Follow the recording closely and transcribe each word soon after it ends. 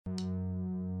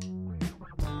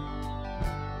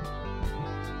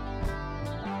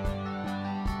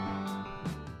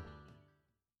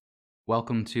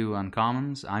Welcome to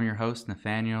Uncommons. I'm your host,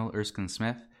 Nathaniel Erskine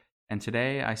Smith, and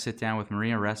today I sit down with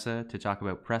Maria Ressa to talk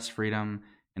about press freedom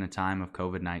in a time of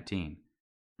COVID-19.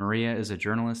 Maria is a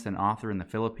journalist and author in the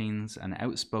Philippines, an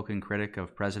outspoken critic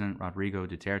of President Rodrigo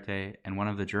Duterte, and one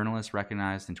of the journalists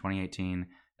recognized in 2018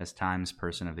 as Times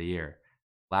Person of the Year.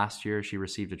 Last year, she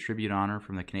received a tribute honor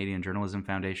from the Canadian Journalism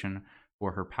Foundation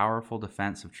for her powerful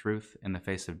defense of truth in the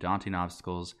face of daunting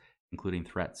obstacles, including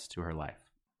threats to her life.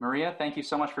 Maria, thank you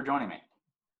so much for joining me.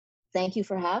 Thank you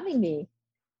for having me.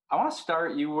 I want to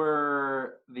start. You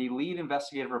were the lead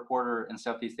investigative reporter in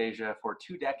Southeast Asia for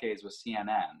 2 decades with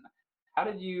CNN. How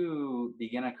did you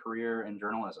begin a career in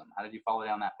journalism? How did you follow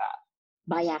down that path?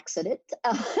 By accident,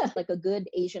 like a good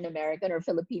Asian American or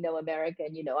Filipino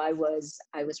American, I was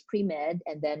pre-med,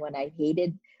 and then when I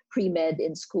hated pre-med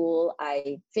in school,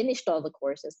 I finished all the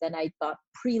courses. Then I thought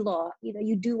pre-law,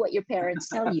 you do what your parents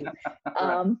tell you.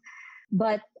 Right.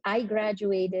 But I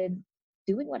graduated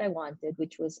doing what I wanted,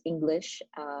 which was English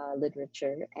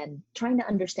literature, and trying to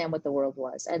understand what the world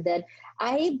was. And then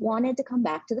I wanted to come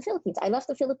back to the Philippines. I left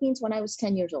the Philippines when I was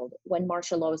 10 years old. When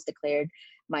martial law was declared,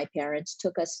 my parents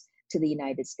took us to the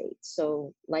United States.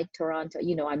 So like Toronto,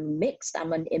 I'm mixed.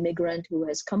 I'm an immigrant who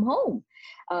has come home.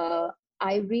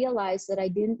 I realized that I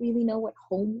didn't really know what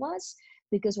home was,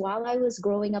 because while I was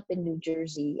growing up in New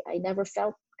Jersey, I never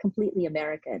felt completely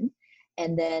American.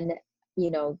 And then,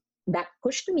 that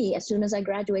pushed me. As soon as I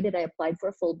graduated, I applied for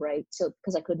a Fulbright,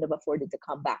 because I couldn't have afforded to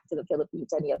come back to the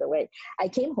Philippines any other way. I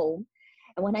came home,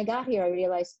 and when I got here, I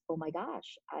realized, oh my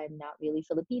gosh, I'm not really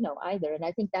Filipino either. And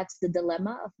I think that's the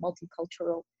dilemma of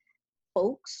multicultural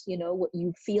folks. What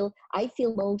you feel, I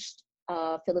feel most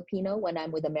Filipino when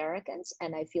I'm with Americans,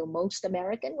 and I feel most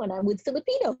American when I'm with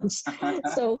Filipinos.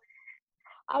 So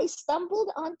I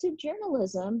stumbled onto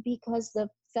journalism because the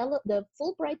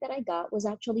Fulbright that I got was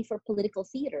actually for political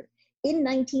theater in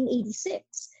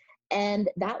 1986. And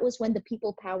that was when the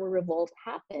People Power Revolt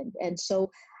happened. And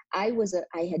so I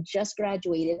had just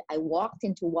graduated. I walked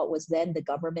into what was then the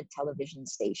government television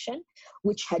station,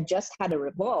 which had just had a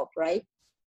revolt, right?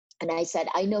 And I said,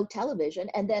 I know television.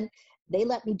 And then they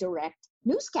let me direct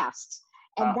newscasts.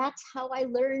 And that's how I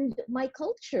learned my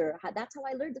culture. That's how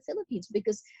I learned the Philippines,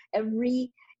 because every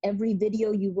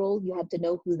video you roll, you have to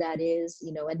know who that is,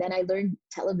 and then I learned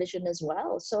television as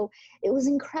well. So it was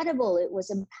incredible. It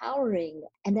was empowering.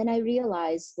 And then I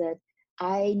realized that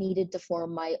I needed to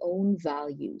form my own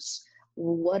values.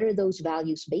 What are those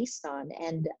values based on?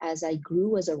 And as I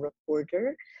grew as a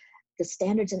reporter, the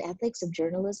standards and ethics of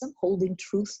journalism, holding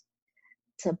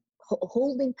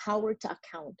power to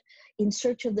account, in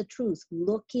search of the truth,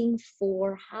 looking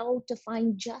for how to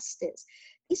find justice.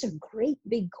 These are great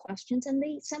big questions, and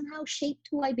they somehow shaped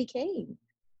who I became.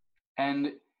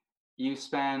 And you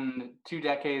spend 2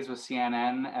 decades with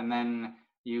CNN, and then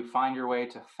you find your way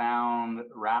to found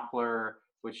Rappler,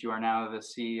 which you are now the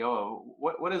CEO of.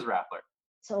 What is Rappler?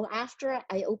 So after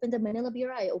I opened the Manila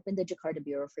Bureau, I opened the Jakarta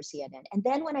Bureau for CNN. And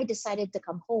then when I decided to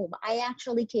come home, I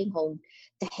actually came home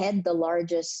to head the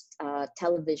largest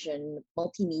television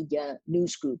multimedia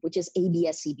news group, which is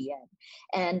ABS-CBN.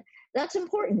 And that's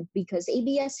important because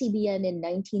ABS-CBN in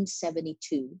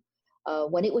 1972,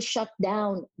 when it was shut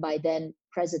down by then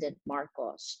President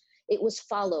Marcos,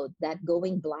 that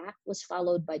going black was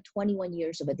followed by 21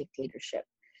 years of a dictatorship.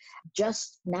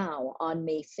 Just now, on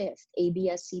May 5th,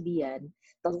 ABS-CBN,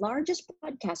 the largest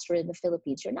broadcaster in the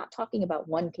Philippines, you're not talking about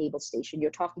one cable station,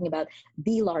 you're talking about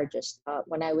the largest.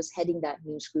 When I was heading that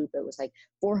news group, it was like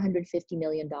 $450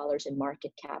 million in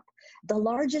market cap. The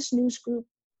largest news group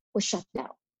was shut down,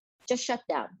 just shut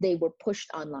down. They were pushed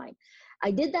online.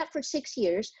 I did that for 6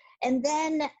 years, and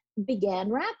then began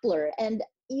Rappler. And,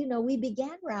 we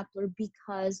began Rappler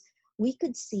because we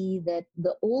could see that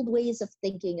the old ways of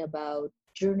thinking about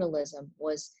journalism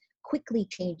was quickly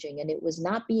changing, and it was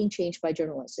not being changed by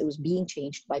journalists. It was being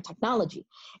changed by technology.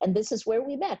 And this is where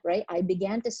we met, right? I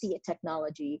began to see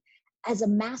technology as a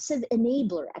massive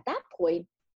enabler. At that point,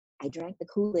 I drank the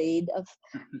Kool-Aid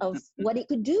of what it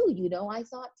could do. I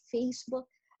thought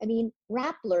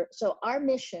Rappler. So our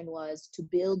mission was to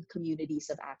build communities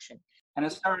of action. And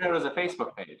it started out as a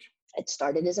Facebook page. It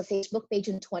started as a Facebook page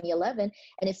in 2011.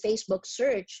 And if Facebook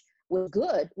search was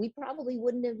good, we probably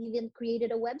wouldn't have even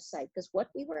created a website, because what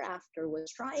we were after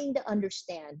was trying to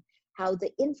understand how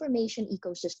the information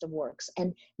ecosystem works.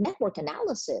 And network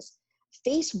analysis,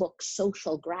 Facebook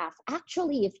social graph,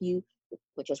 actually,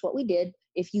 which is what we did,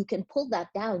 if you can pull that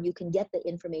down, you can get the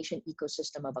information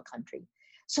ecosystem of a country.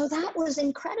 So that was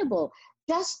incredible.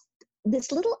 Just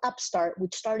this little upstart,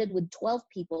 which started with 12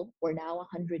 people, we're now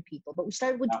 100 people, but we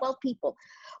started with 12 people.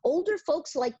 Older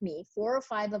folks like me, 4 or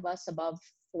 5 of us above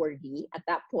 40 at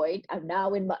that point. I'm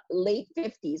now in my late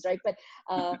 50s, right? But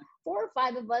 4 or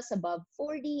 5 of us above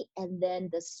 40, and then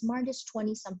the smartest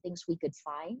 20 somethings we could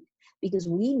find, because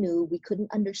we knew we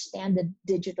couldn't understand the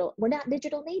digital. We're not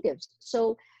digital natives.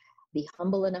 So be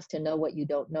humble enough to know what you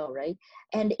don't know, right?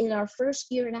 And in our first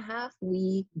year and a half,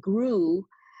 we grew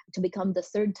to become the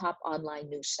third top online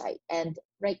news site. And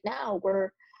right now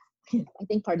I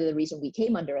think part of the reason we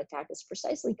came under attack is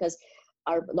precisely because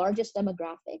our largest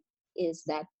demographic is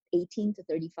that 18 to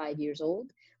 35 years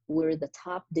old. We're the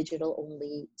top digital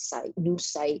only news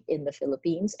site in the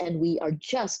Philippines. And we are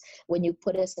just, when you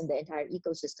put us in the entire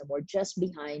ecosystem, we're just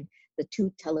behind the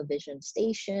 2 television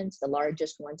stations, the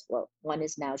largest ones. Well, one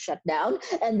is now shut down,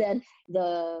 and then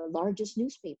the largest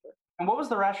newspaper. And what was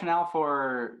the rationale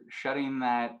for shutting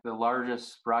the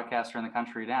largest broadcaster in the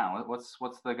country down?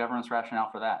 What's the government's rationale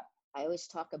for that? I always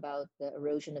talk about the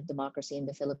erosion of democracy in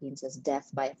the Philippines as death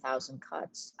by 1,000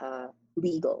 cuts.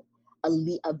 Legal,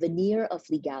 a veneer of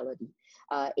legality.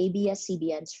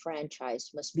 ABS-CBN's franchise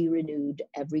must be renewed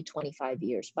every 25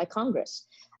 years by Congress.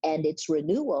 And its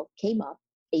renewal came up.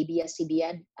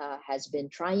 ABS-CBN has been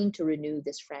trying to renew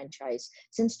this franchise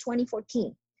since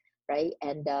 2014. Right.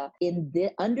 And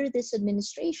under this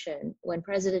administration, when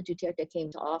President Duterte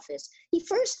came to office, he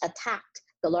first attacked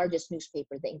the largest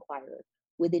newspaper, The Inquirer.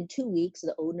 Within 2 weeks,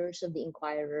 the owners of The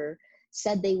Inquirer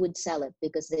said they would sell it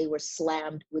because they were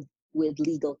slammed with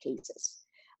legal cases.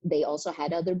 They also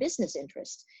had other business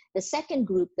interests. The second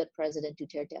group that President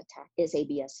Duterte attacked is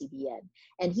ABS-CBN.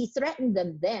 And he threatened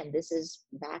them then, this is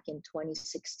back in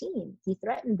 2016, he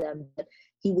threatened them that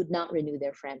he would not renew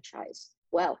their franchise.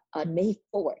 Well, on May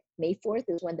 4th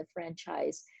is when the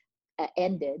franchise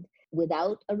ended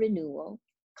without a renewal.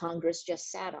 Congress just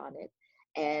sat on it.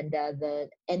 And the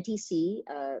NTC,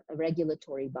 a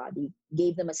regulatory body,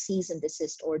 gave them a cease and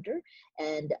desist order.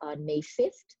 And on May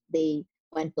 5th, they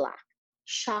went black.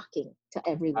 Shocking to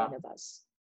every one of us.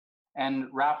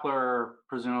 And Rappler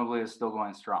presumably is still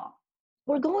going strong.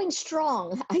 We're going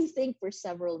strong, I think, for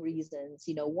several reasons.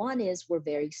 One is we're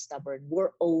very stubborn.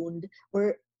 We're owned.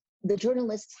 The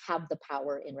journalists have the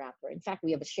power in Rappler. In fact,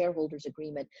 we have a shareholders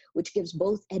agreement, which gives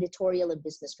both editorial and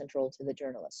business control to the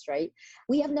journalists, right?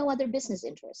 We have no other business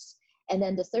interests. And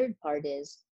then the third part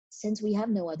is, since we have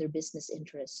no other business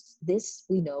interests, this,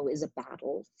 we know, is a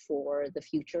battle for the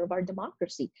future of our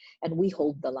democracy, and we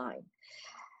hold the line.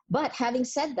 But having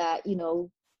said that,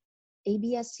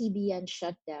 ABS-CBN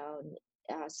shutdown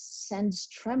sends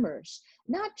tremors,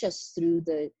 not just through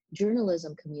the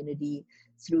journalism community,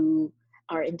 through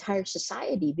our entire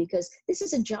society, because this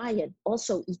is a giant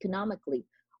also economically.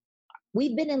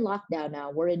 We've been in lockdown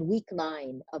now. We're in week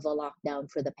 9 of a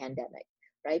lockdown for the pandemic,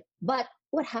 right? But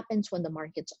what happens when the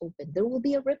markets open? There will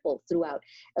be a ripple throughout.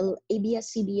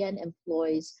 ABS-CBN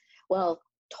employs,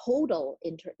 total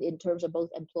in terms of both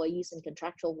employees and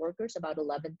contractual workers, about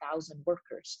 11,000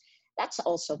 workers. That's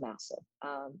also massive.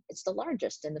 It's the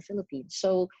largest in the Philippines.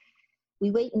 So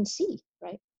we wait and see,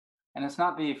 right? And it's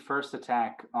not the first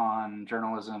attack on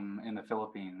journalism in the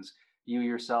Philippines. You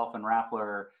yourself and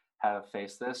Rappler have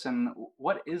faced this. And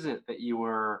what is it that you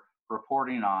were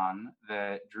reporting on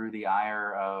that drew the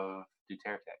ire of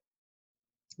Duterte?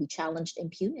 We challenged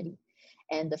impunity.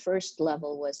 And the first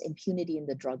level was impunity in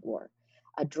the drug war.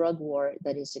 A drug war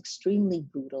that is extremely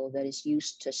brutal, that is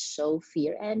used to sow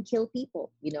fear and kill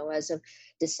people. As of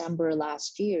December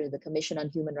last year, the Commission on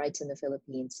Human Rights in the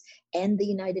Philippines and the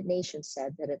United Nations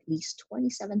said that at least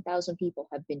 27,000 people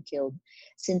have been killed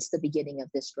since the beginning of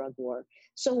this drug war.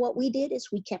 So what we did is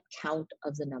we kept count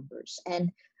of the numbers.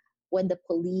 And when the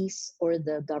police or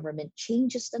the government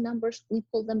changes the numbers, we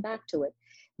pull them back to it.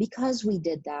 Because we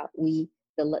did that,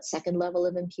 the second level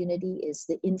of impunity is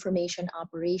the information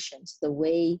operations, the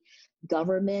way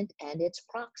government and its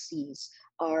proxies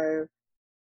are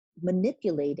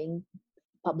manipulating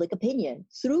public opinion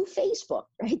through Facebook,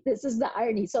 right? This is the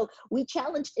irony. So we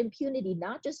challenged impunity,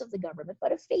 not just of the government,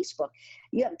 but of Facebook.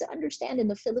 You have to understand, in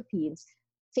the Philippines,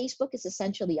 Facebook is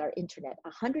essentially our internet.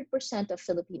 100% of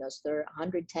Filipinos, there are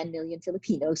 110 million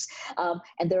Filipinos,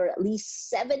 and there are at least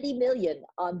 70 million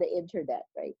on the internet,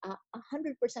 right?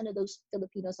 100% of those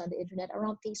Filipinos on the internet are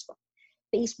on Facebook.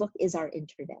 Facebook is our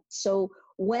internet. So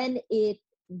when it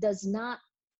does not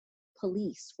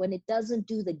police, when it doesn't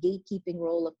do the gatekeeping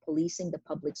role of policing the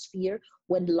public sphere,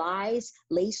 when lies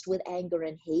laced with anger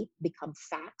and hate become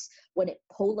facts, when it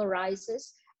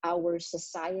polarizes our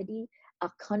society, a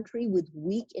country with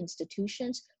weak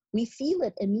institutions, we feel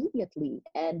it immediately.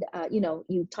 And,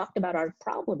 you talked about our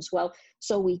problems. Well,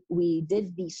 so we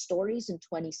did these stories in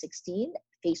 2016.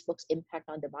 Facebook's impact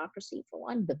on democracy, for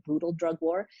one, the brutal drug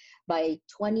war.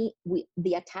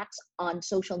 The attacks on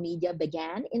social media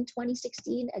began in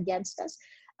 2016 against us.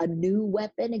 A new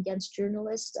weapon against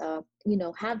journalists,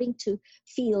 having to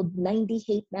field 90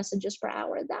 hate messages per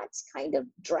hour. That's kind of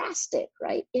drastic,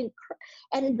 right?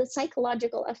 And the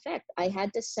psychological effect, I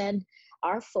had to send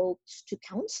our folks to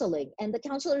counseling, and the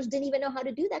counselors didn't even know how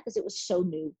to do that because it was so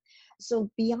new.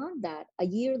 So beyond that, a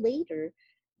year later,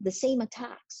 the same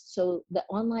attacks. So the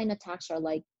online attacks are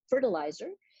like fertilizer.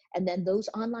 And then those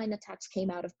online attacks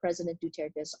came out of President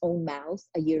Duterte's own mouth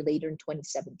a year later in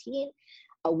 2017.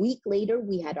 A week later,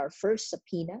 we had our first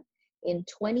subpoena. In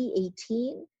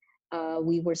 2018,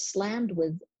 we were slammed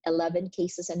with 11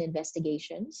 cases and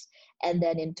investigations. And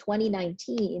then in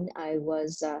 2019,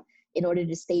 in order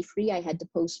to stay free, I had to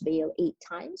post bail 8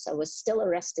 times. I was still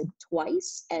arrested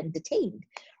twice and detained,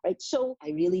 right? So I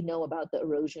really know about the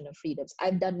erosion of freedoms.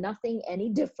 I've done nothing any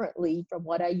differently from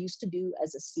what I used to do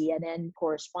as a CNN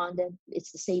correspondent.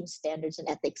 It's the same standards and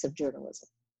ethics of journalism.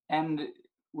 And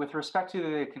with respect to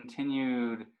the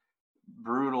continued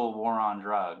brutal war on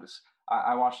drugs,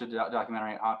 I watched a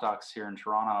documentary at Hot Docs here in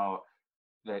Toronto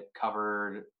that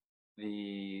covered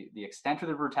the extent of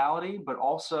the brutality, but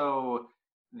also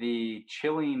the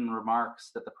chilling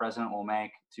remarks that the president will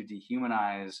make to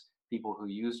dehumanize people who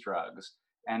use drugs.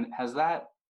 And has that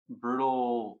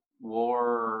brutal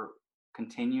war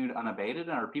continued unabated?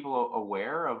 And are people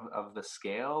aware of the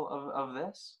scale of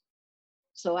this?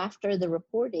 So after the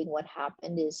reporting, what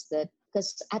happened is that,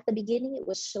 because at the beginning it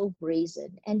was so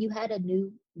brazen, and you had a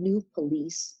new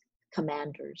police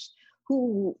commanders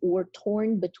who were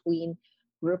torn between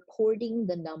reporting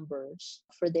the numbers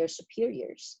for their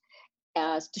superiors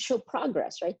to show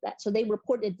progress, right? So they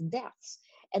reported the deaths.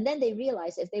 And then they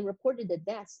realized if they reported the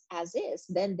deaths as is,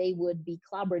 then they would be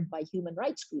clobbered by human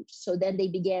rights groups. So then they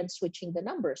began switching the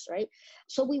numbers, right?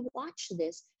 So we watched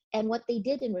this. And what they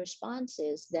did in response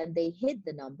is then they hid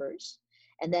the numbers.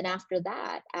 And then after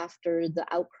that, after the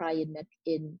outcry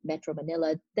in Metro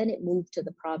Manila, then it moved to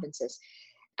the provinces.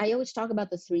 I always talk about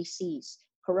the 3 C's: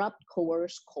 corrupt,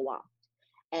 coerce, co-opt.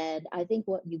 And I think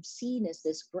what you've seen is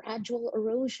this gradual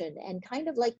erosion and kind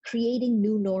of like creating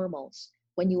new normals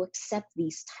when you accept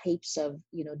these types of,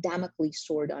 Damocles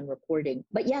sword on reporting.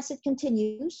 But yes, it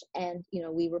continues. And,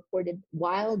 we reported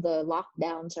while the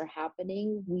lockdowns are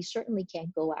happening, we certainly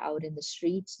can't go out in the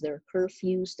streets. There are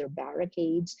curfews, there are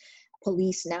barricades.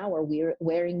 Police now are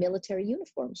wearing military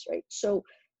uniforms, right? So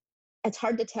it's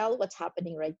hard to tell what's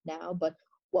happening right now, but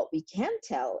what we can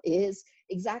tell is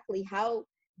exactly how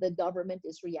the government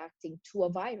is reacting to a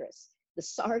virus, the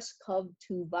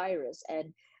SARS-CoV-2 virus.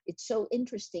 And it's so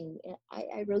interesting.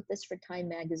 I wrote this for Time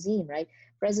magazine, right?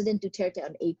 President Duterte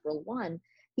on April 1,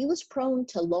 he was prone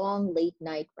to long late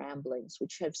night ramblings,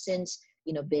 which have since,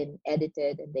 been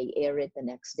edited and they air it the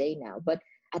next day now. But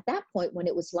at that point, when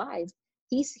it was live,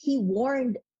 he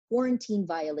warned quarantine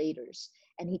violators.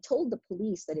 And he told the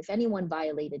police that if anyone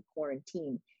violated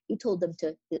quarantine, he told them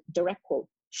to, direct quote,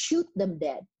 shoot them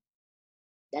dead.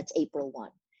 That's April 1.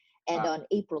 And on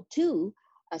April 2,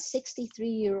 a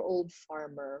 63-year-old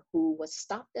farmer who was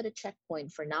stopped at a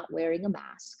checkpoint for not wearing a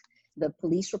mask, the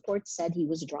police report said he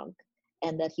was drunk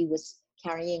and that he was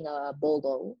carrying a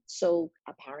bolo. So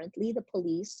apparently the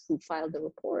police who filed the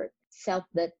report felt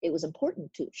that it was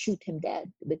important to shoot him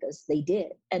dead, because they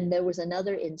did. And there was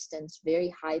another instance,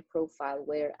 very high profile,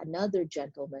 where another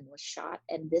gentleman was shot,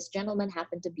 and this gentleman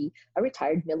happened to be a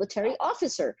retired military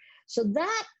officer. So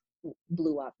that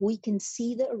blew up. We can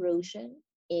see the erosion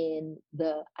in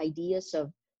the ideas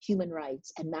of human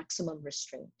rights and maximum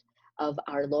restraint of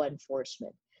our law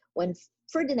enforcement. When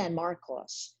Ferdinand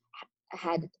Marcos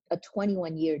had a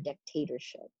 21-year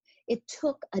dictatorship, it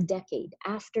took a decade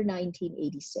after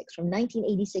 1986, from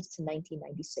 1986 to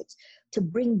 1996, to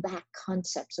bring back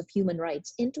concepts of human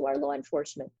rights into our law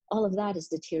enforcement. All of that has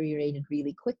deteriorated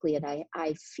really quickly, and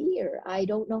I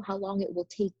don't know how long it will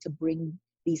take to bring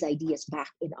these ideas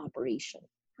back in operation.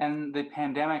 And the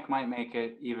pandemic might make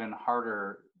it even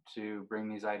harder to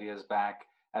bring these ideas back,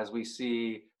 as we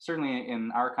see, certainly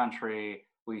in our country,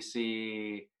 we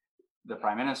see the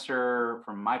prime minister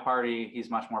from my party,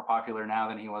 he's much more popular now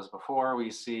than he was before.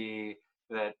 We see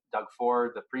that Doug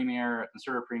Ford, the premier, a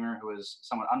conservative premier who was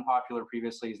somewhat unpopular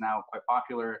previously, is now quite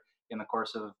popular in the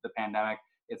course of the pandemic.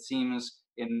 It seems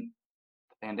in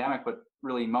the pandemic, but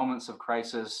really moments of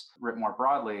crisis writ more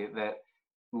broadly, that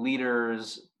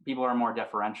people are more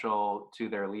deferential to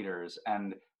their leaders.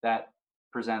 And that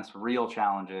presents real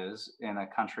challenges in a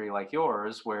country like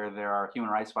yours, where there are human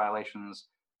rights violations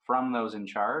from those in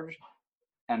charge.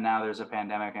 And now there's a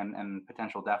pandemic and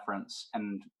potential deference.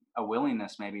 And a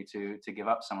willingness maybe to give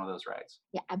up some of those rights.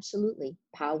 Yeah, absolutely.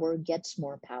 Power gets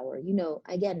more power.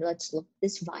 Again, let's look,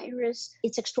 this virus,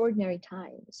 it's extraordinary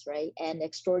times, right? And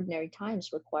extraordinary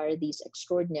times require these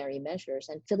extraordinary measures.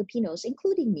 And Filipinos,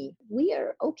 including me, we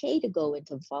are okay to go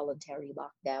into voluntary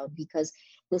lockdown because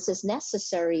this is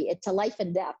necessary. It's a life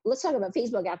and death. Let's talk about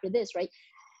Facebook after this, right?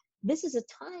 This is a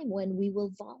time when we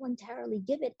will voluntarily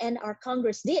give it. And our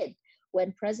Congress did.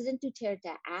 When President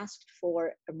Duterte asked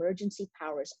for emergency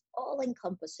powers, all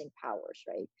encompassing powers,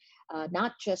 right?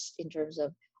 Not just in terms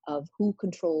of who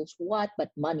controls what,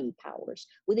 but money powers.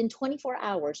 Within 24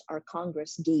 hours, our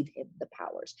Congress gave him the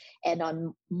powers. And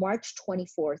on March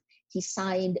 24th, he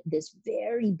signed this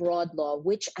very broad law,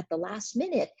 which at the last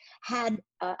minute had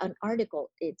an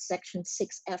article, it's Section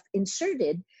 6F,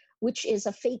 inserted, which is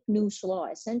a fake news law,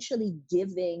 essentially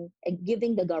giving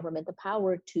the government the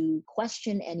power to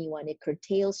question anyone. It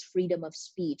curtails freedom of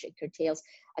speech. It curtails.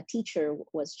 A teacher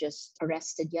was just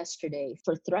arrested yesterday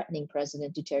for threatening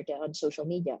President Duterte on social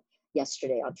media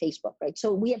yesterday on Facebook, right?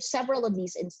 So we have several of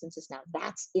these instances now.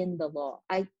 That's in the law.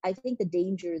 I think the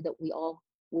danger that we all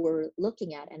were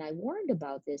looking at, and I warned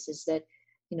about this, is that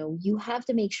you have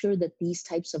to make sure that these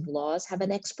types of laws have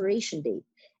an expiration date.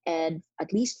 And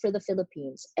at least for the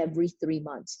Philippines, every 3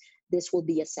 months, this will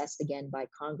be assessed again by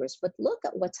Congress. But look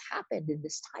at what's happened in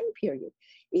this time period.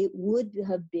 It would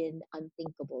have been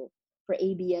unthinkable for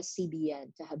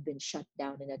ABS-CBN to have been shut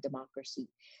down in a democracy.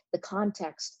 The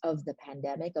context of the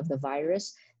pandemic, of the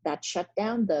virus, that shut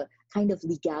down, the kind of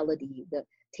legality, the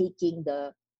taking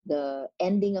the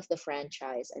ending of the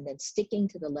franchise and then sticking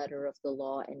to the letter of the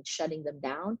law and shutting them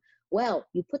down. Well,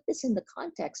 you put this in the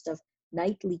context of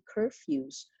nightly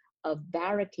curfews, of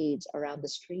barricades around the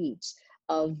streets,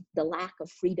 of the lack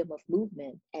of freedom of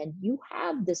movement. And you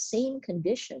have the same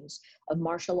conditions of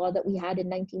martial law that we had in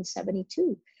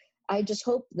 1972. I just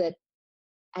hope that,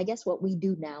 I guess what we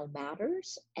do now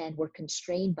matters, and we're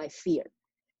constrained by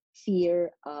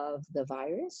fear of the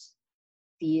virus,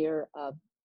 fear of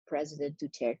President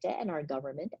Duterte and our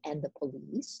government and the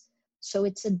police. So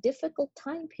it's a difficult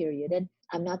time period. And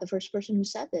I'm not the first person who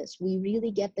said this. We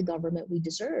really get the government we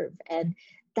deserve. And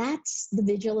that's the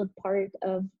vigilant part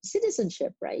of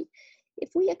citizenship, right? If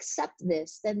we accept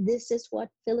this, then this is what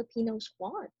Filipinos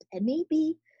want. And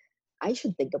maybe I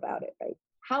should think about it, right?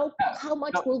 How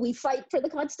much will we fight for the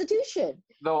Constitution?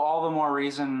 Though all the more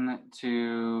reason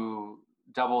to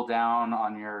double down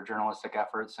on your journalistic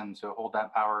efforts and to hold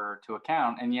that power to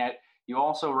account. And yet you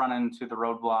also run into the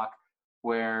roadblock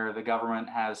where the government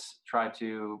has tried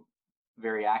to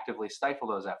very actively stifle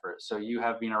those efforts. So you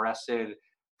have been arrested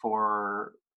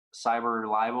for cyber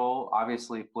libel,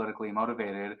 obviously politically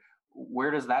motivated.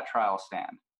 Where does that trial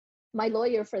stand? My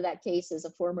lawyer for that case is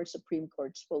a former Supreme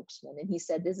Court spokesman, and he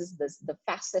said this is the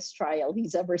fastest trial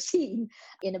he's ever seen.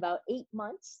 In about 8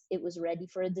 months, it was ready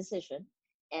for a decision,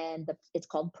 and it's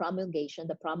called promulgation.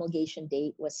 The promulgation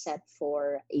date was set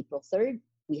for April 3rd.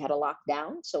 We had a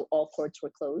lockdown, so all courts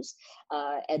were closed.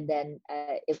 And then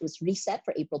it was reset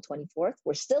for April 24th.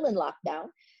 We're still in lockdown.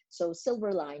 So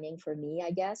silver lining for me,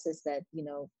 I guess, is that,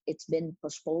 it's been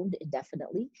postponed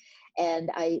indefinitely. And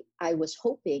I was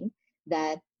hoping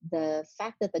that the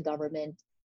fact that the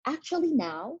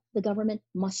government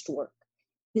must work.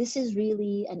 This is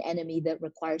really an enemy that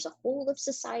requires a whole of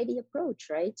society approach,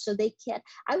 right? So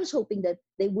I was hoping that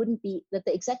that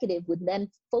the executive would then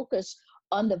focus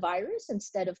on the virus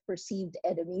instead of perceived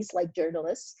enemies like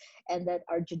journalists, and that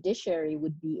our judiciary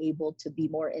would be able to be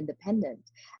more independent.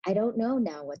 I don't know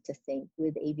now what to think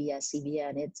with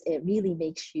ABS-CBN. It really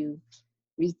makes you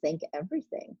rethink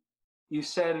everything. You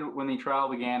said when the trial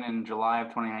began in July of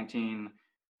 2019,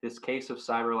 this case of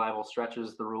cyber libel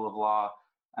stretches the rule of law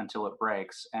until it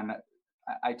breaks. And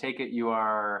I take it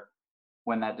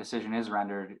when that decision is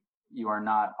rendered, you are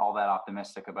not all that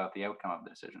optimistic about the outcome of the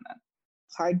decision then?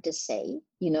 Hard to say.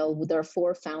 There are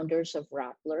 4 founders of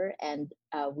Rappler, and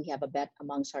we have a bet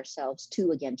amongst ourselves,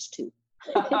 2 against 2.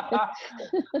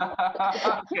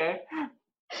 Okay.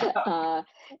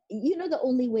 The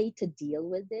only way to deal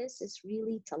with this is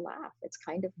really to laugh. It's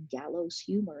kind of gallows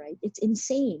humor, right? It's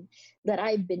insane that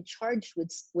I've been charged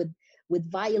with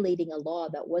violating a law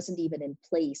that wasn't even in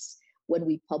place when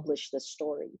we published the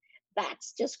story.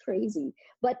 That's just crazy.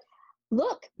 But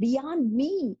look, beyond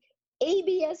me,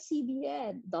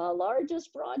 ABS-CBN, the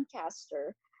largest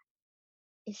broadcaster,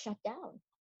 is shut down.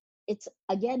 It's,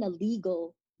 again, a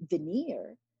legal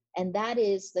veneer. And that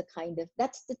is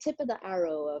that's the tip of the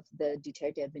arrow of the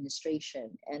Duterte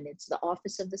administration. And it's the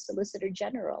office of the Solicitor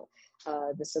General,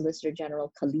 the Solicitor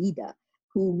General Kalida,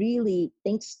 who really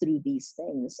thinks through these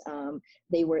things.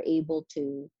 They were able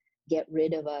to get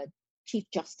rid of a Chief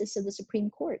Justice of the Supreme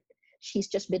Court she's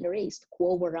just been erased,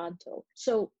 quo warranto.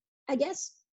 So I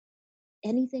guess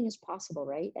anything is possible,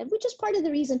 right? And which is part of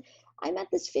the reason I'm at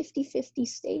this 50-50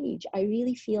 stage. I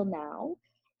really feel now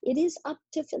it is up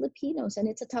to Filipinos, and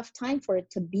it's a tough time for it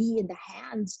to be in the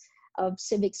hands of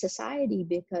civic society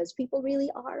because people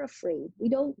really are afraid. We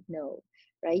don't know,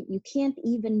 right? You can't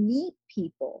even meet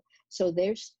people. So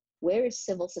where is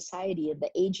civil society in the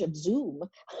age of Zoom,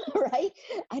 right?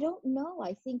 I don't know.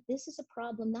 I think this is a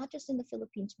problem, not just in the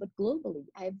Philippines, but globally.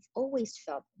 I've always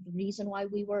felt the reason why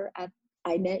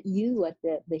I met you at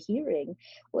the hearing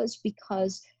was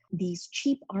because these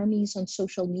cheap armies on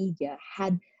social media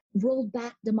had rolled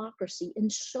back democracy in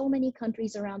so many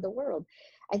countries around the world.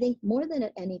 I think more than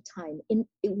at any time,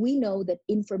 we know that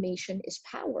information is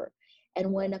power.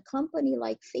 And when a company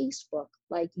like Facebook,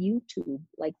 like YouTube,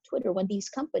 like Twitter, when these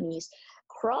companies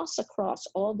cross across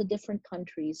all the different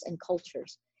countries and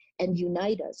cultures and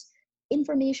unite us,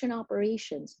 information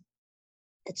operations,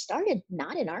 it started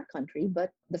not in our country,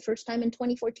 but the first time in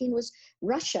 2014 was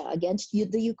Russia against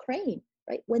the Ukraine,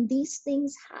 right? When these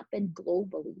things happen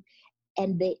globally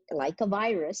and they, like a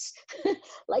virus,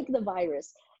 like the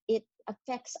virus, it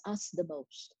affects us the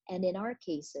most. And in our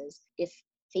cases, if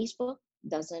Facebook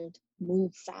doesn't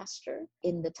move faster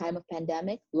in the time of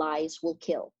pandemic, lies will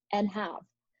kill and have.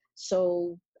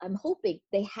 So I'm hoping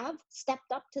they have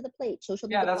stepped up to the plate. Social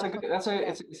media.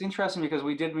 Yeah, it's interesting because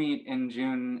we did meet in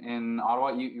June in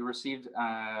Ottawa. You received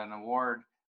an award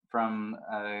from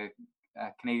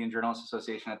Canadian Journalists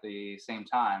Association at the same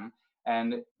time,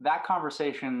 and that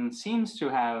conversation seems to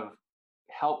have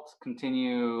helped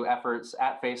continue efforts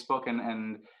at Facebook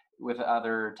and with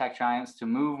other tech giants to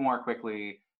move more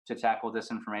quickly to tackle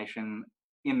disinformation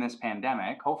in this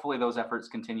pandemic. Hopefully those efforts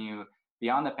continue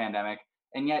beyond the pandemic,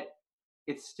 and yet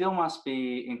it still must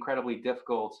be incredibly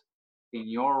difficult in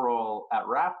your role at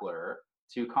Rappler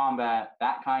to combat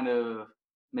that kind of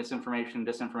misinformation,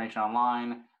 disinformation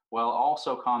online, while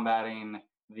also combating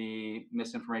the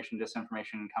misinformation,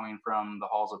 disinformation coming from the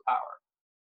halls of power.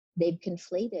 They've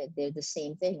conflated. They're the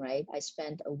same thing, right? I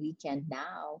spent a weekend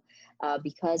now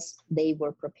because they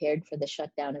were prepared for the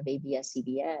shutdown of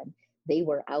ABS-CBN. They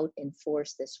were out in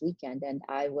force this weekend, and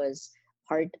I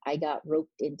got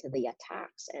roped into the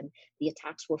attacks, and the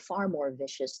attacks were far more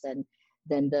vicious than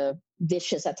the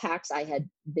vicious attacks I had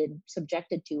been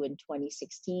subjected to in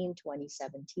 2016,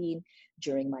 2017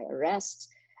 during my arrests.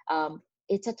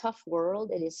 It's a tough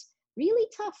world. It is really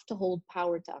tough to hold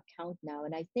power to account now.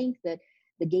 And I think that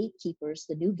the gatekeepers,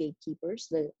 the new gatekeepers,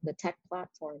 the tech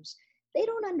platforms, they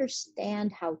don't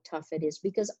understand how tough it is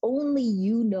because only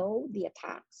you know the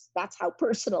attacks. That's how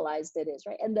personalized it is,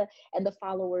 right? And the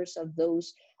followers of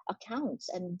those accounts.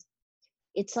 And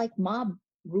it's like mob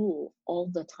rule all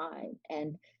the time.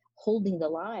 And holding the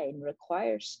line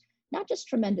requires not just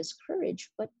tremendous courage,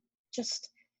 but just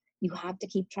you have to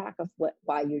keep track of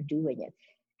why you're doing it.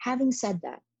 Having said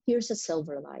that, here's a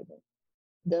silver lining.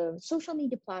 The social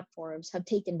media platforms have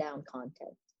taken down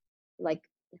content, like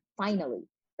finally,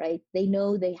 right? They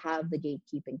know they have the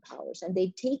gatekeeping powers, and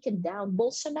they've taken down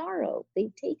Bolsonaro,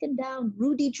 they've taken down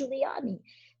Rudy Giuliani,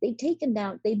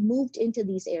 they've moved into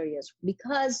these areas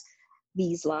because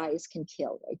these lies can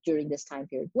kill, right, during this time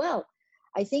period. Well,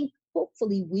 I think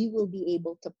hopefully we will be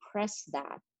able to press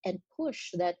that and push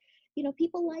that,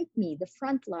 people like me, the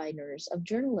frontliners of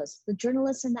journalists, the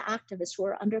journalists and the activists who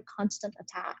are under constant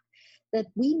attack, that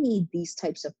we need these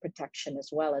types of protection as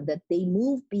well, and that they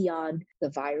move beyond the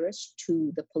virus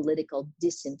to the political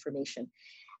disinformation.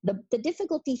 The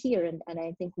difficulty here, and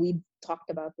I think we talked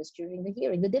about this during the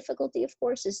hearing, the difficulty, of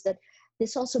course, is that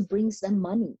this also brings them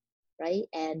money, right?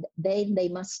 And then they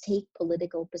must take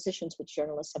political positions, which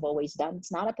journalists have always done.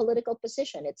 It's not a political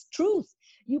position, it's truth.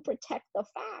 You protect the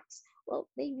facts. Well,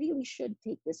 they really should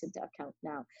take this into account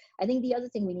now. I think the other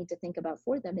thing we need to think about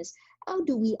for them is how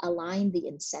do we align the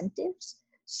incentives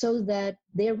so that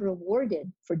they're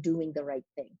rewarded for doing the right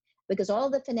thing? Because all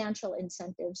the financial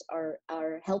incentives are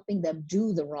helping them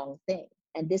do the wrong thing.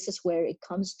 And this is where it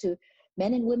comes to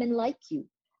men and women like you.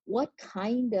 What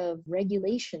kind of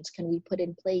regulations can we put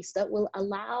in place that will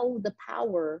allow the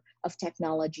power of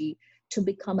technology to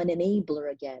become an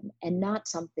enabler again and not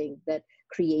something that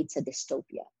creates a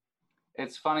dystopia?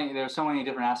 It's funny, there's so many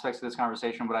different aspects of this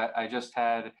conversation, but I just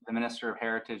had the Minister of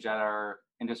Heritage at our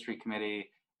industry committee,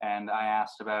 and I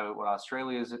asked about what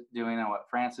Australia is doing and what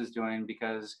France is doing,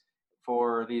 because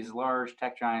for these large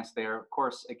tech giants, they are, of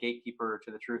course, a gatekeeper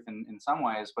to the truth in some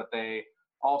ways, but they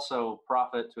also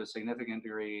profit to a significant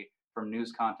degree from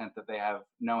news content that they have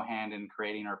no hand in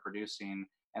creating or producing.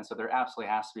 And so there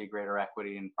absolutely has to be greater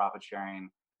equity and profit sharing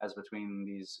as between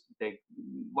these big,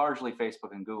 largely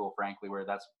Facebook and Google, frankly, where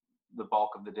that's the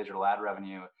bulk of the digital ad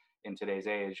revenue in today's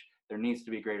age. There needs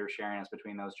to be greater shariness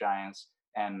between those giants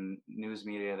and news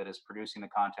media that is producing the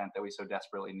content that we so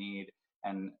desperately need,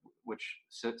 and which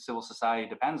civil society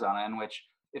depends on, and which,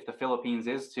 if the Philippines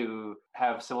is to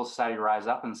have civil society rise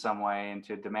up in some way and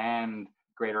to demand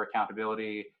greater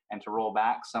accountability and to roll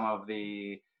back some of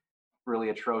the really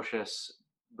atrocious,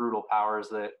 brutal powers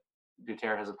that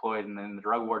Duterte has employed, and then the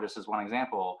drug war just as one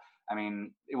example, I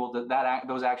mean,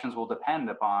 those actions will depend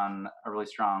upon a really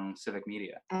strong civic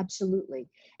media. Absolutely.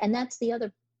 And that's the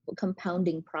other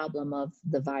compounding problem of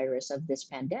the virus, of this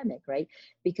pandemic, right?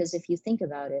 Because if you think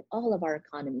about it, all of our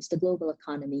economies, the global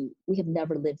economy, we have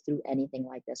never lived through anything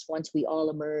like this. Once we all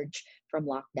emerge from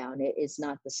lockdown, it is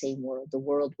not the same world. The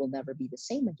world will never be the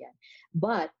same again.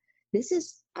 But this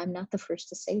is, I'm not the first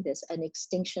to say this, an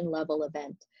extinction level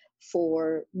event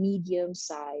for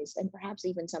medium-sized and perhaps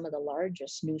even some of the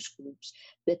largest news groups.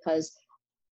 Because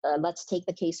let's take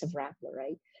the case of Rappler,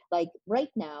 right? Like right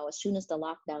now, as soon as the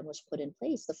lockdown was put in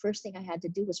place, the first thing I had to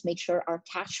do was make sure our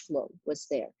cash flow was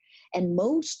there. And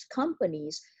most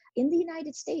companies in the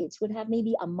United States would have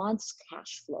maybe a month's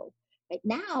cash flow. Right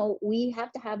now, we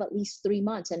have to have at least 3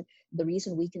 months. And the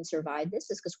reason we can survive this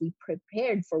is because we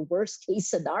prepared for worst case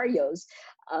scenarios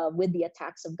with the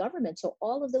attacks of government. So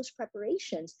all of those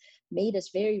preparations made us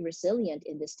very resilient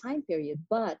in this time period.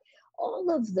 But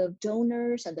all of the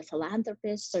donors and the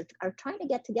philanthropists are trying to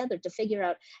get together to figure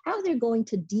out how they're going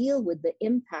to deal with the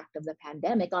impact of the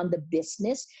pandemic on the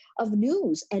business of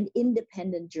news and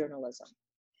independent journalism.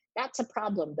 That's a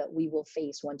problem that we will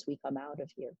face once we come out of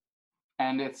here.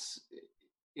 And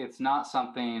it's not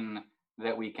something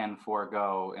that we can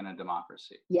forego in a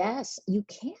democracy. Yes, you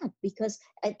can't, because,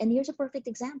 and here's a perfect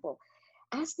example.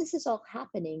 As this is all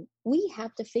happening, we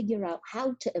have to figure out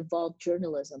how to evolve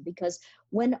journalism, because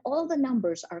when all the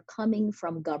numbers are coming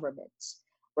from governments,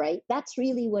 right? That's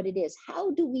really what it is.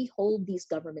 How do we hold these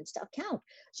governments to account?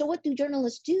 So what do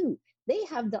journalists do? They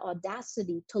have the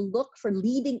audacity to look for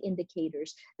leading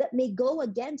indicators that may go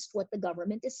against what the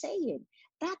government is saying.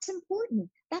 That's important.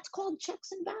 That's called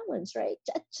checks and balance, right?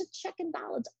 Check and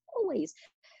balance, always.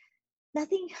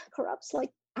 Nothing corrupts like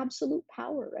absolute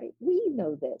power, right? We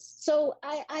know this. So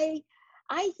I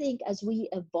think as we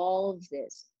evolve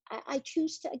this, I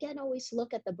choose to, again, always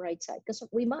look at the bright side, because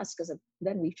we must, because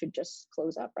then we should just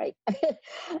close up, right?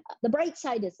 The bright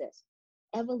side is this.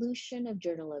 Evolution of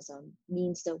journalism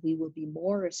means that we will be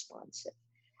more responsive.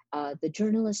 The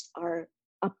journalists are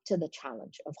up to the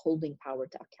challenge of holding power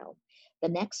to account. The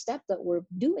next step that we're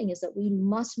doing is that we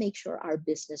must make sure our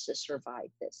businesses survive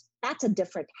this. That's a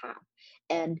different path.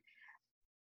 And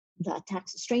the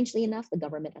attacks, strangely enough, the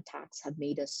government attacks have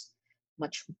made us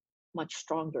much, much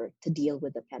stronger to deal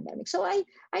with the pandemic. So I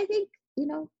think,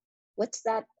 what's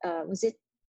that? Was it,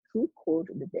 who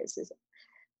quoted this? Is it,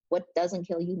 what doesn't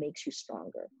kill you makes you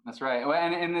stronger? That's right. Well,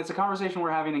 and it's a conversation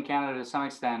we're having in Canada to some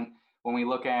extent when we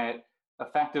look at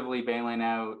effectively bailing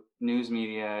out news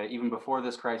media. Even before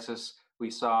this crisis, we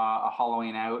saw a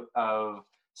hollowing out of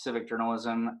civic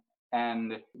journalism,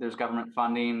 and there's government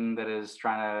funding that is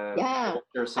trying to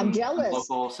bolster some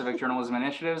local civic journalism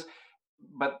initiatives.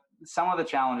 But some of the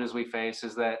challenges we face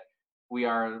is that we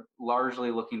are largely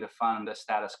looking to fund a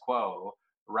status quo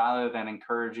rather than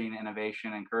encouraging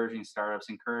innovation, encouraging startups,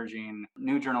 encouraging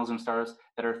new journalism startups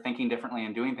that are thinking differently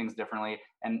and doing things differently,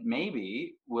 and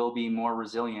maybe will be more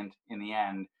resilient in the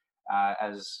end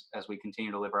as we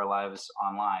continue to live our lives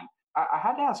online. I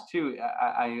had to ask too,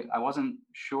 I wasn't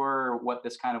sure what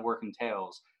this kind of work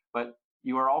entails, but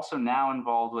you are also now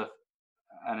involved with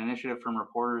an initiative from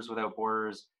Reporters Without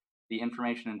Borders, the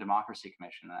Information and Democracy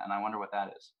Commission, and I wonder what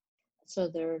that is. So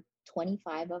there are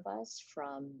 25 of us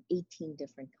from 18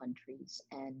 different countries,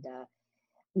 and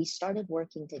we started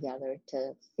working together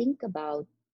to think about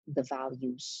the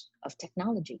values of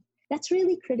technology. That's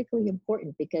really critically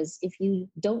important, because if you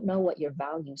don't know what your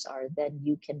values are, then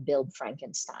you can build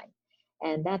Frankenstein.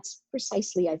 And that's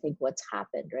precisely, I think, what's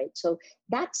happened, right? So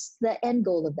that's the end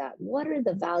goal of that. What are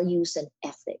the values and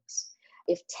ethics?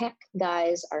 If tech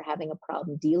guys are having a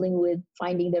problem dealing with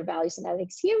finding their values and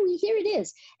ethics, here it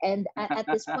is. And at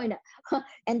this point,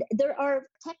 and there are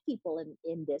tech people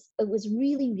in this. It was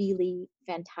really, really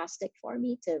fantastic for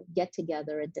me to get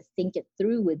together and to think it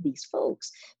through with these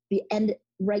folks. And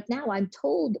right now, I'm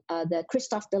told that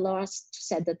Christophe Deloise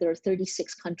said that there are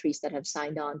 36 countries that have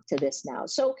signed on to this now.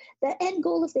 So the end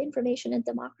goal of the Information and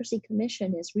Democracy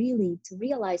Commission is really to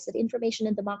realize that information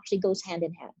and democracy goes hand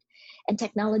in hand. And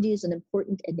technology is an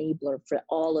important enabler for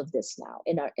all of this now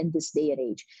in this day and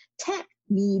age. Tech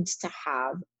needs to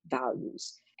have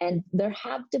values. And there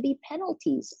have to be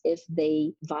penalties if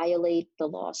they violate the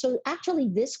law. So actually,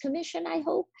 this commission, I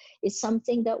hope, is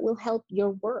something that will help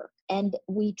your work. And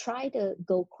we try to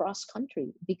go cross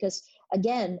country because,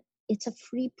 again, it's a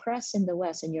free press in the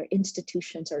West and your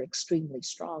institutions are extremely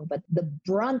strong. But the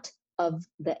brunt of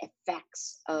the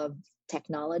effects of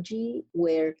technology,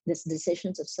 where the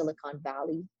decisions of Silicon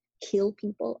Valley kill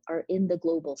people, are in the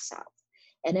global South.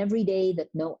 And every day that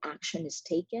no action is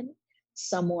taken,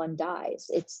 someone dies.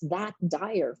 It's that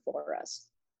dire for us.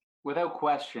 Without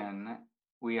question,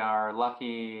 we are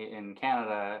lucky in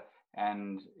Canada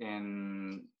and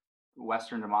in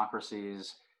Western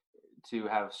democracies to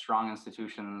have strong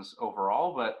institutions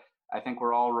overall, but I think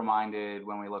we're all reminded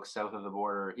when we look south of the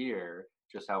border here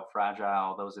just how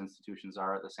fragile those institutions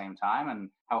are at the same time, and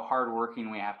how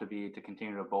hardworking we have to be to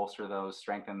continue to bolster those,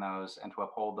 strengthen those, and to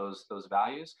uphold those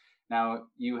values. Now,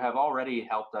 you have already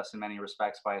helped us in many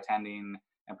respects by attending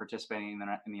and participating in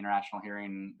the international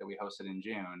hearing that we hosted in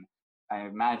June. I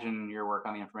imagine your work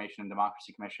on the Information and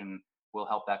Democracy Commission will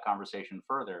help that conversation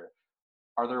further.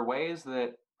 Are there ways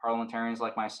that parliamentarians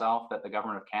like myself, that the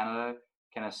government of Canada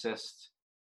can assist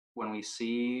when we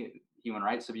see human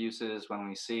rights abuses, when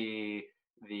we see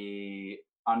the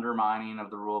undermining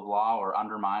of the rule of law or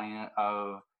undermining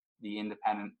of the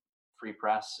independent free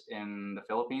press in the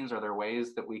Philippines? Are there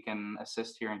ways that we can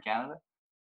assist here in Canada?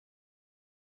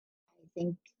 I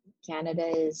think Canada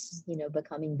is,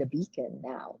 becoming the beacon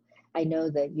now. I know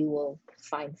that you will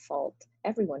find fault.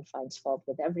 Everyone finds fault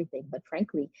with everything, but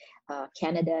frankly,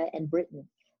 Canada and Britain,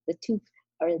 the two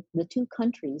are the two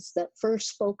countries that first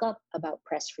spoke up about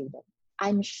press freedom.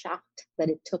 I'm shocked that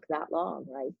it took that long,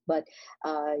 right? But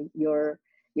your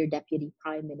deputy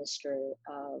prime minister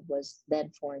was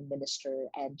then foreign minister,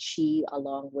 and she,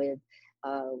 along with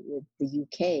the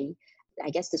UK, I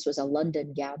guess this was a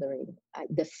London gathering,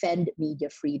 defend media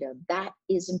freedom. That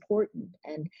is important.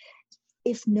 And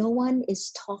if no one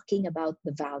is talking about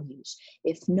the values,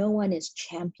 if no one is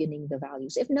championing the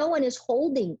values, if no one is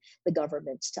holding the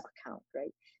governments to account,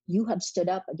 right? You have stood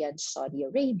up against Saudi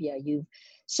Arabia.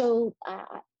 So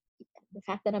the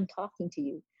fact that I'm talking to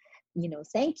you,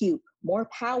 thank you. More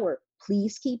power.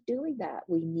 Please keep doing that.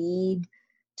 We need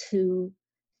to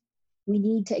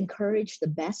encourage the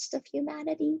best of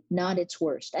humanity, not its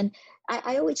worst. And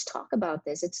I always talk about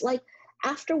this. It's like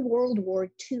after World War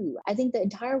II, I think the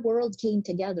entire world came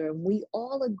together and we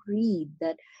all agreed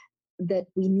that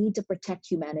we need to protect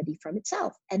humanity from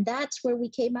itself. And that's where we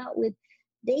came out with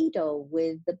NATO,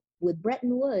 with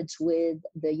Bretton Woods, with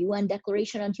the UN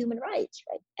Declaration on Human Rights,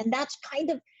 right? And that's kind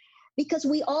of because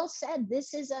we all said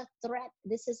this is a threat,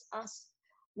 this is us.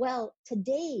 Well,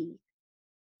 today,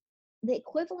 the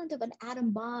equivalent of an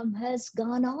atom bomb has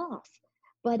gone off,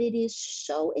 but it is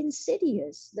so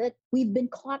insidious that we've been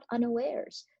caught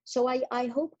unawares. So I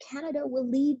hope Canada will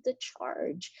lead the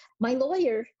charge. My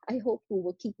lawyer, I hope, who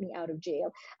will keep me out of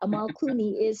jail, Amal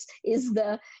Clooney, is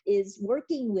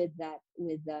working with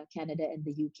Canada and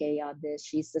the UK on this.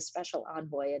 She's the special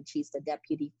envoy and she's the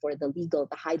deputy for the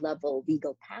high-level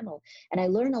legal panel. And I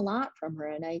learn a lot from her,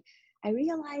 and I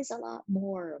realize a lot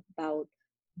more about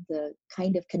the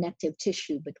kind of connective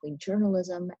tissue between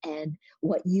journalism and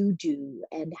what you do,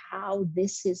 and how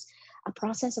this is a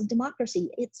process of democracy.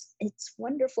 It's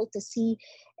wonderful to see.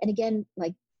 And again,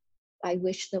 like, I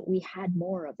wish that we had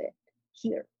more of it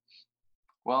here.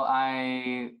 Well,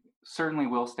 I certainly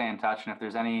will stay in touch. And if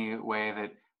there's any way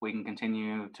that we can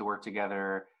continue to work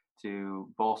together to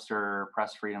bolster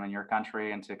press freedom in your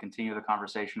country and to continue the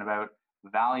conversation about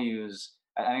values,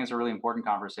 I think it's a really important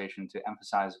conversation to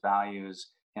emphasize values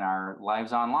in our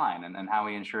lives online, and how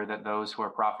we ensure that those who are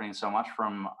profiting so much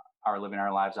from our living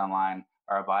our lives online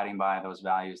are abiding by those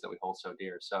values that we hold so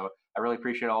dear. So I really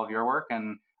appreciate all of your work,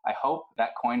 and I hope that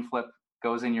coin flip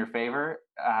goes in your favor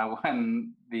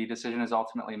when the decision is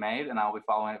ultimately made, and I'll be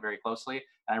following it very closely.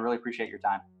 And I really appreciate your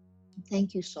time.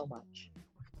 Thank you so much.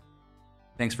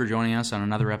 Thanks for joining us on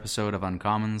another episode of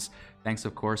Uncommons. Thanks,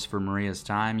 of course, for Maria's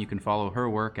time. You can follow her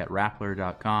work at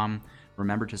rappler.com.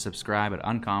 Remember to subscribe at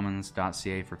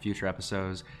uncommons.ca for future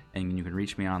episodes, and you can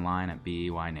reach me online at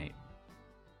BEYNate.